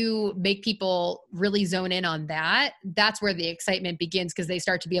 Once you make people really zone in on that, that's where the excitement begins because they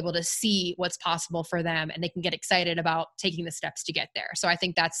start to be able to see what's possible for them and they can get excited about taking the steps to get there. So I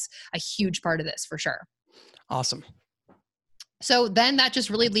think that's a huge part of this for sure. Awesome. So then that just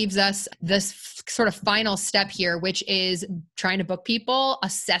really leaves us this sort of final step here, which is trying to book people,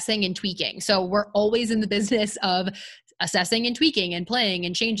 assessing and tweaking. So we're always in the business of assessing and tweaking and playing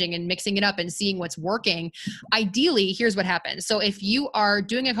and changing and mixing it up and seeing what's working. Ideally, here's what happens. So if you are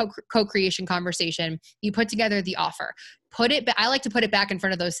doing a co-creation conversation, you put together the offer, I like to put it back in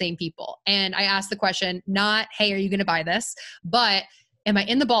front of those same people. And I ask the question, not, hey, are you going to buy this? But am I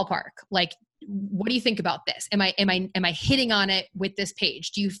in the ballpark? Like, what do you think about this? Am I hitting on it with this page?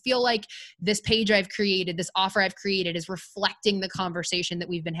 Do you feel like this page I've created, this offer I've created is reflecting the conversation that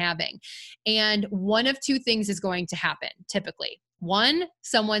we've been having? And one of two things is going to happen typically. One,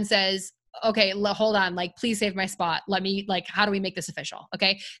 someone says, okay, hold on, like, please save my spot. How do we make this official?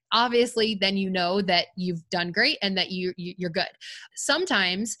 Okay. Obviously, then you know that you've done great and that you're good.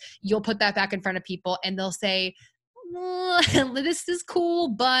 Sometimes you'll put that back in front of people and they'll say, this is cool,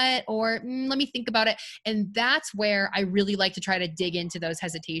 but, or let me think about it. And that's where I really like to try to dig into those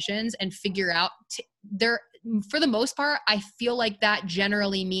hesitations and figure out for the most part, I feel like that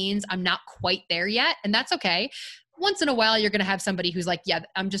generally means I'm not quite there yet. And that's okay. Once in a while, you're going to have somebody who's like, yeah,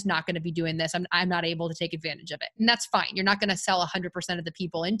 I'm just not going to be doing this. I'm not able to take advantage of it. And that's fine. You're not going to sell 100% of the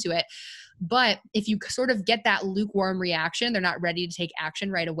people into it. But if you sort of get that lukewarm reaction, they're not ready to take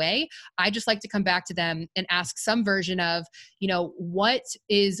action right away. I just like to come back to them and ask some version of, what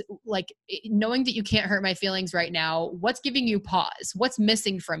is like, knowing that you can't hurt my feelings right now, what's giving you pause? What's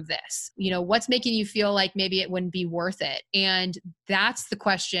missing from this? What's making you feel like maybe it wouldn't be worth it? And that's the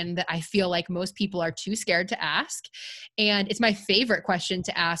question that I feel like most people are too scared to ask. And it's my favorite question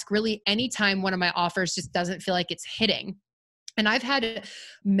to ask really anytime one of my offers just doesn't feel like it's hitting. And I've had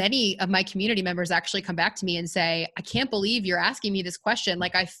many of my community members actually come back to me and say, I can't believe you're asking me this question.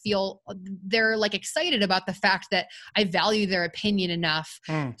 Like, I feel they're like excited about the fact that I value their opinion enough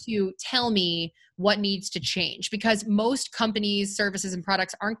to tell me what needs to change, because most companies, services, and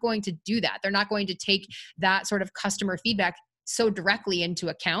products aren't going to do that. They're not going to take that sort of customer feedback so directly into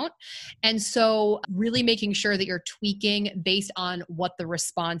account. And so really making sure that you're tweaking based on what the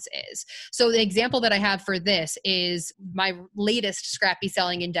response is. So the example that I have for this is my latest Scrappy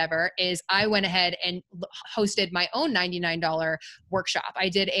selling endeavor is I went ahead and hosted my own $99 workshop. I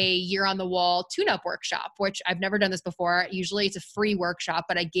did a year on the wall tune-up workshop, which I've never done this before. Usually it's a free workshop,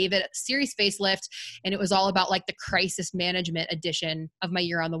 but I gave it a serious facelift, and it was all about like the crisis management edition of my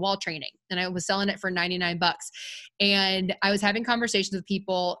year on the wall training. And I was selling it for $99. And I was having conversations with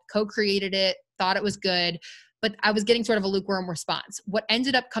people, co-created it, thought it was good, but I was getting sort of a lukewarm response. What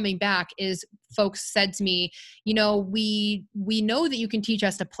ended up coming back is folks said to me, we know that you can teach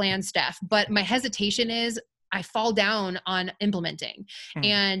us to plan, Steph, but my hesitation is I fall down on implementing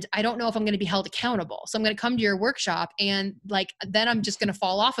and I don't know if I'm going to be held accountable. So I'm going to come to your workshop and then I'm just going to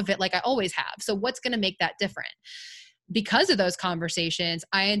fall off of it like I always have. So what's going to make that different? Because of those conversations,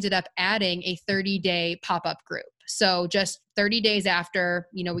 I ended up adding a 30-day pop-up group. So just 30 days after,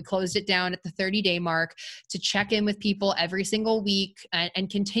 we closed it down at the 30-day mark to check in with people every single week and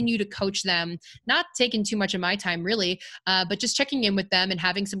continue to coach them, not taking too much of my time really, but just checking in with them and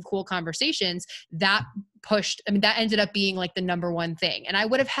having some cool conversations. That ended up being like the number one thing. And I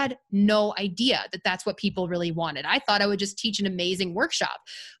would have had no idea that that's what people really wanted. I thought I would just teach an amazing workshop,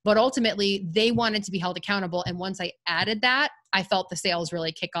 but ultimately they wanted to be held accountable. And once I added that, I felt the sales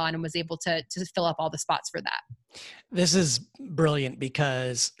really kick on and was able to fill up all the spots for that. This is brilliant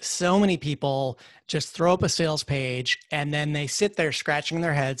because so many people just throw up a sales page and then they sit there scratching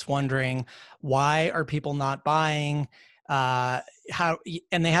their heads wondering, why are people not buying? And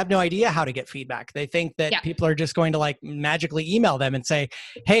they have no idea how to get feedback. They think that people are just going to like magically email them and say,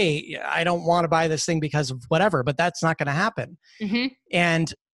 hey, I don't want to buy this thing because of whatever, but that's not going to happen. Mm-hmm.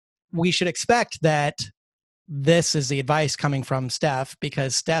 And we should expect that this is the advice coming from Steph,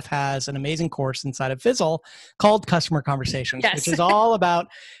 because Steph has an amazing course inside of Fizzle called Customer Conversations, which is all about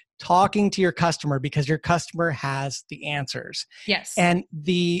talking to your customer because your customer has the answers. Yes. And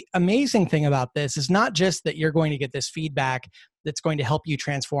the amazing thing about this is not just that you're going to get this feedback that's going to help you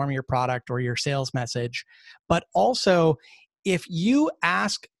transform your product or your sales message, but also if you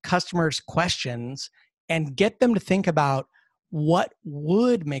ask customers questions and get them to think about what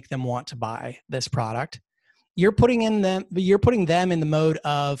would make them want to buy this product, you're putting them in the mode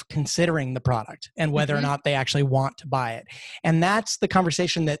of considering the product and whether or not they actually want to buy it. And that's the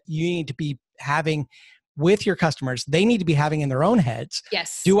conversation that you need to be having with your customers. They need to be having in their own heads.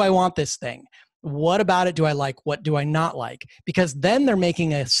 Yes. Do I want this thing? What about it do I like? What do I not like? Because then they're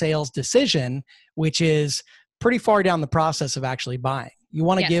making a sales decision, which is pretty far down the process of actually buying. You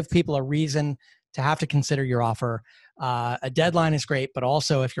want to give people a reason to have to consider your offer. A deadline is great, but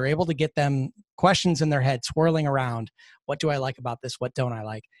also if you're able to get them questions in their head swirling around, what do I like about this? What don't I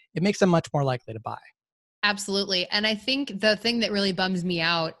like? It makes them much more likely to buy. Absolutely. And I think the thing that really bums me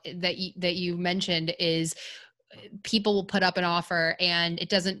out that you mentioned is people will put up an offer and it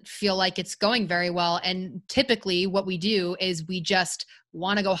doesn't feel like it's going very well. And typically what we do is we just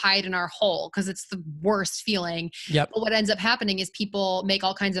want to go hide in our hole because it's the worst feeling. Yep. But what ends up happening is people make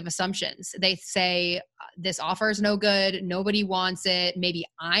all kinds of assumptions. They say, this offer is no good. Nobody wants it. Maybe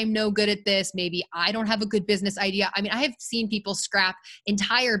I'm no good at this. Maybe I don't have a good business idea. I mean, I have seen people scrap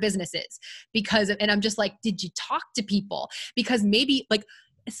entire businesses and I'm just like, did you talk to people? Because maybe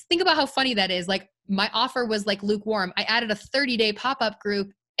think about how funny that is. Like my offer was like lukewarm. I added a 30-day pop-up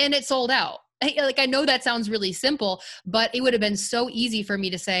group and it sold out. I know that sounds really simple, but it would have been so easy for me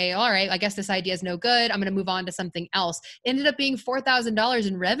to say, all right, I guess this idea is no good. I'm going to move on to something else. It ended up being $4,000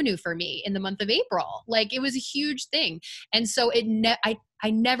 in revenue for me in the month of April. It was a huge thing. And so I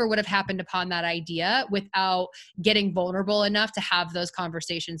I never would have happened upon that idea without getting vulnerable enough to have those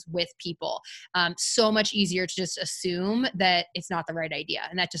conversations with people. So much easier to just assume that it's not the right idea.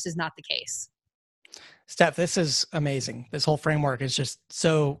 And that just is not the case. Steph, this is amazing. This whole framework is just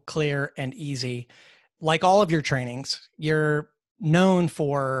so clear and easy. Like all of your trainings, you're known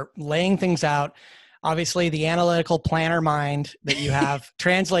for laying things out. Obviously, the analytical planner mind that you have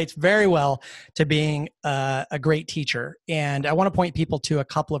translates very well to being a great teacher. And I want to point people to a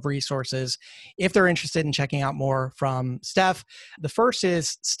couple of resources if they're interested in checking out more from Steph. The first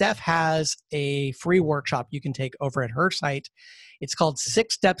is Steph has a free workshop you can take over at her site. It's called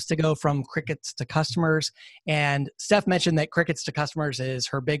 6 Steps to Go from Crickets to Customers. And Steph mentioned that Crickets to Customers is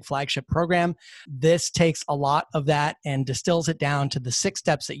her big flagship program. This takes a lot of that and distills it down to the 6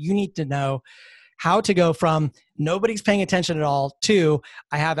 steps that you need to know how to go from nobody's paying attention at all to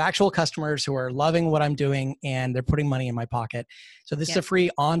I have actual customers who are loving what I'm doing and they're putting money in my pocket. So this is a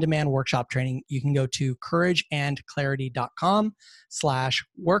free on-demand workshop training. You can go to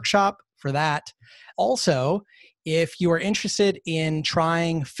courageandclarity.com/workshop for that. Also, if you are interested in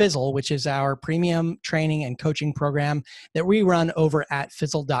trying Fizzle, which is our premium training and coaching program that we run over at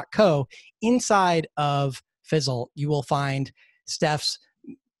fizzle.co, inside of Fizzle, you will find Steph's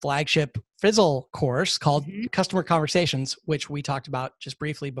flagship Fizzle course called Customer Conversations, which we talked about just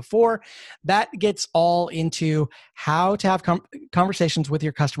briefly before. That gets all into how to have conversations with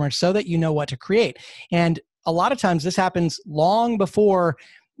your customers so that you know what to create. And a lot of times this happens long before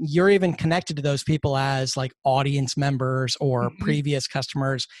you're even connected to those people as like audience members or previous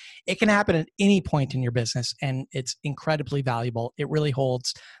customers. It can happen at any point in your business, and it's incredibly valuable. It really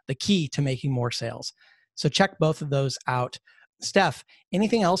holds the key to making more sales. So check both of those out. Steph,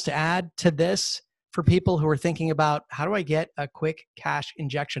 anything else to add to this for people who are thinking about how do I get a quick cash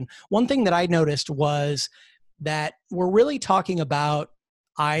injection? One thing that I noticed was that we're really talking about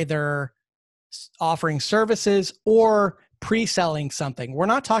either offering services or pre-selling something. We're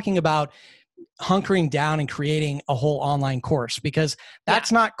not talking about hunkering down and creating a whole online course, because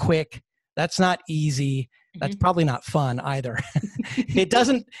that's not quick. That's not easy. That's probably not fun either. It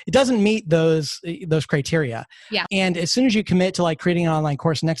doesn't meet those criteria. Yeah. And as soon as you commit to like creating an online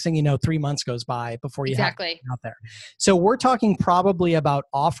course, next thing you know, 3 months goes by before you have it out there. So we're talking probably about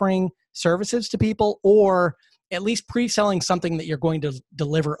offering services to people, or at least pre-selling something that you're going to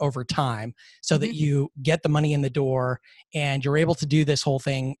deliver over time so that you get the money in the door and you're able to do this whole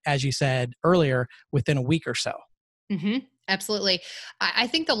thing, as you said earlier, within a week or so. Absolutely. I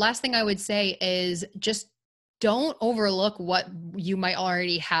think the last thing I would say is just don't overlook what you might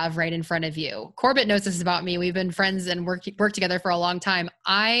already have right in front of you. Corbett knows this about me. We've been friends and work together for a long time.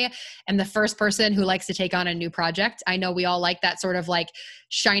 I am the first person who likes to take on a new project. I know we all like that sort of like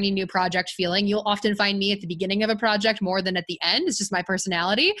shiny new project feeling. You'll often find me at the beginning of a project more than at the end. It's just my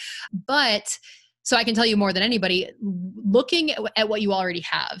personality. But so I can tell you more than anybody, looking at what you already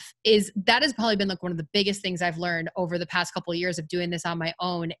have that has probably been like one of the biggest things I've learned over the past couple of years of doing this on my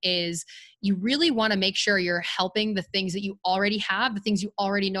own is you really want to make sure you're helping the things that you already have, the things you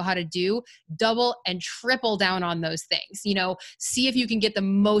already know how to do, double and triple down on those things. See if you can get the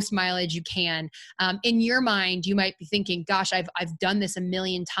most mileage you can. In your mind, you might be thinking, gosh, I've done this a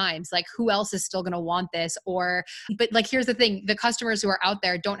million times. Like who else is still going to want this? But like, here's the thing, the customers who are out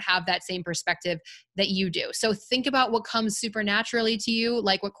there don't have that same perspective that you do. So think about what comes super naturally to you,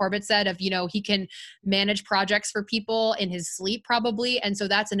 like what Corbett said of, he can manage projects for people in his sleep probably. And so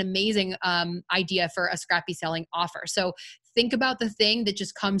that's an amazing idea for a Scrappy selling offer. So think about the thing that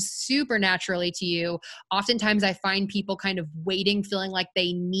just comes super naturally to you. Oftentimes I find people kind of waiting, feeling like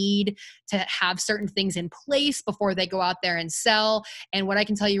they need to have certain things in place before they go out there and sell. And what I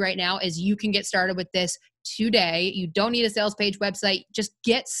can tell you right now is you can get started with this today. You don't need a sales page, website. Just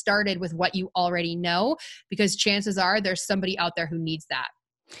get started with what you already know, because chances are there's somebody out there who needs that.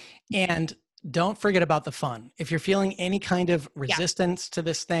 And don't forget about the fun. If you're feeling any kind of resistance to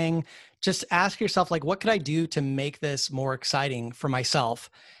this thing, just ask yourself, like, what could I do to make this more exciting for myself?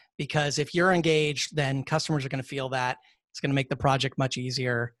 Because if you're engaged, then customers are going to feel that. It's going to make the project much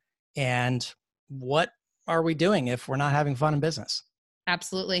easier. And what are we doing if we're not having fun in business?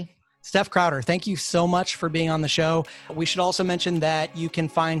 Absolutely. Steph Crowder, thank you so much for being on the show. We should also mention that you can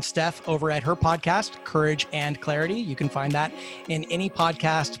find Steph over at her podcast, Courage and Clarity. You can find that in any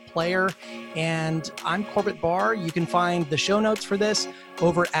podcast player. And I'm Corbett Barr. You can find the show notes for this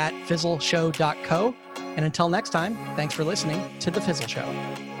over at fizzleshow.co. And until next time, thanks for listening to The Fizzle Show.